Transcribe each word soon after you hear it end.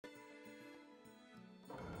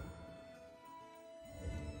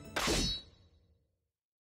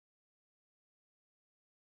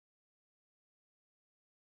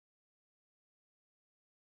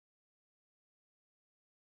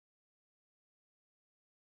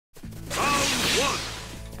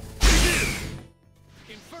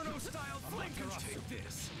style flank control. Take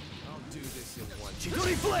this. I'll do this in one.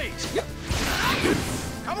 Chidori Blaze!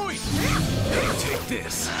 Come on! Take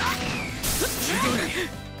this. Chidori.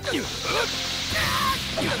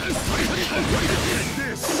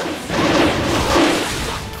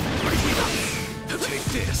 Take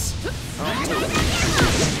this.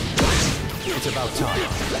 It's about time.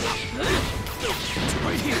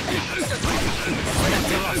 Right here.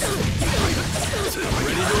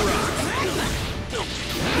 Ready to rock.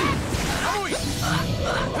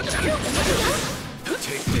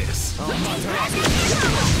 Take this. Amaterasu!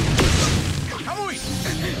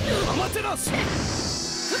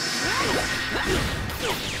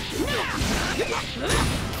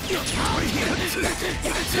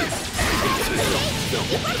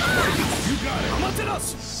 You got it.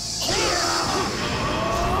 Amaterasu!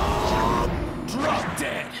 Drop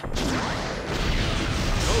dead.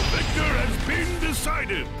 The victor has been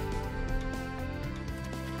decided.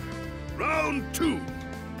 Round 2.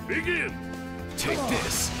 Begin. Take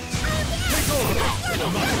this. Take over.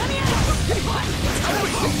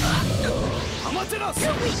 Amaterasu!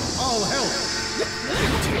 All help.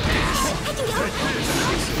 Take this.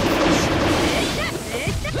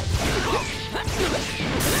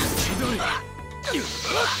 Chidori.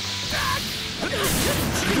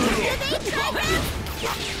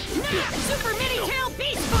 Super Mini Tail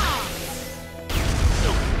Beast Ball!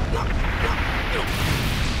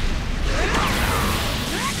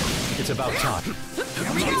 It's about time.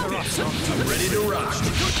 Amaterasu, I'm ready to rock.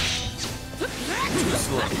 Too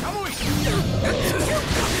slow.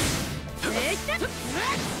 Take this.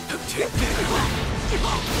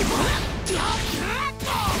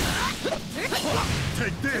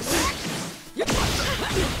 Take this. It's about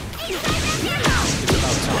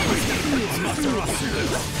time. Amaterasu.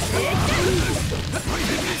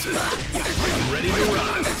 I'm ready to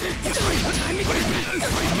rock.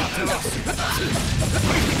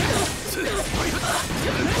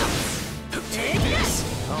 Take this.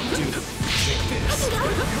 I'll do. Take this.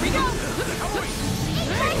 Here we go!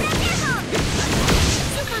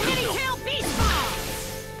 Super Mini Tail Beast Ball!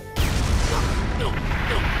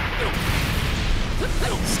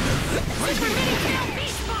 Super Mini Tail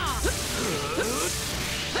Beast Ball!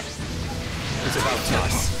 It's about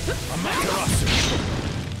time. Amaterasu.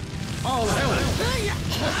 All help.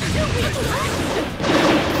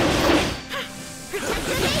 The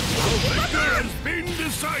victor has been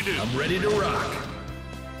decided. I'm ready to rock.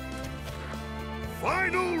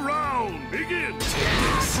 Final round. Begin. Take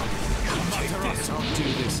this. I'll do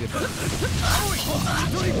this if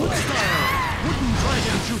Chidori Blaze style. Wooden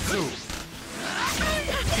Dragon Jutsu.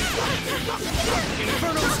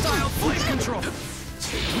 Inferno style flank control.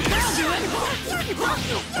 That'll do it!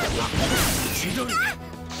 Chidori.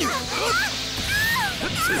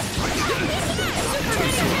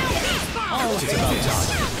 All it's about time.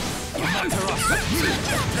 Amaterasu.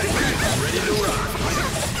 Ready to rock.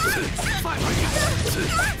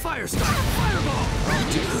 Fire style fireball.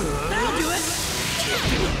 That'll do it!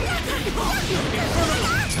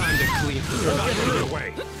 Time to clean. You're not getting your way.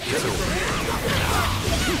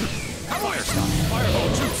 Fire style fireball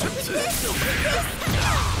jutsu.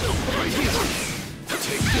 Right here.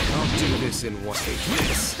 Take this. I'll do this in one. Take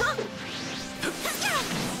this.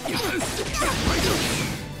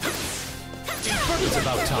 It's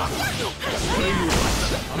about time. What do you want?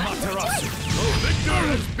 Amaterasu. The victor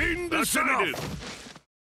has been decided.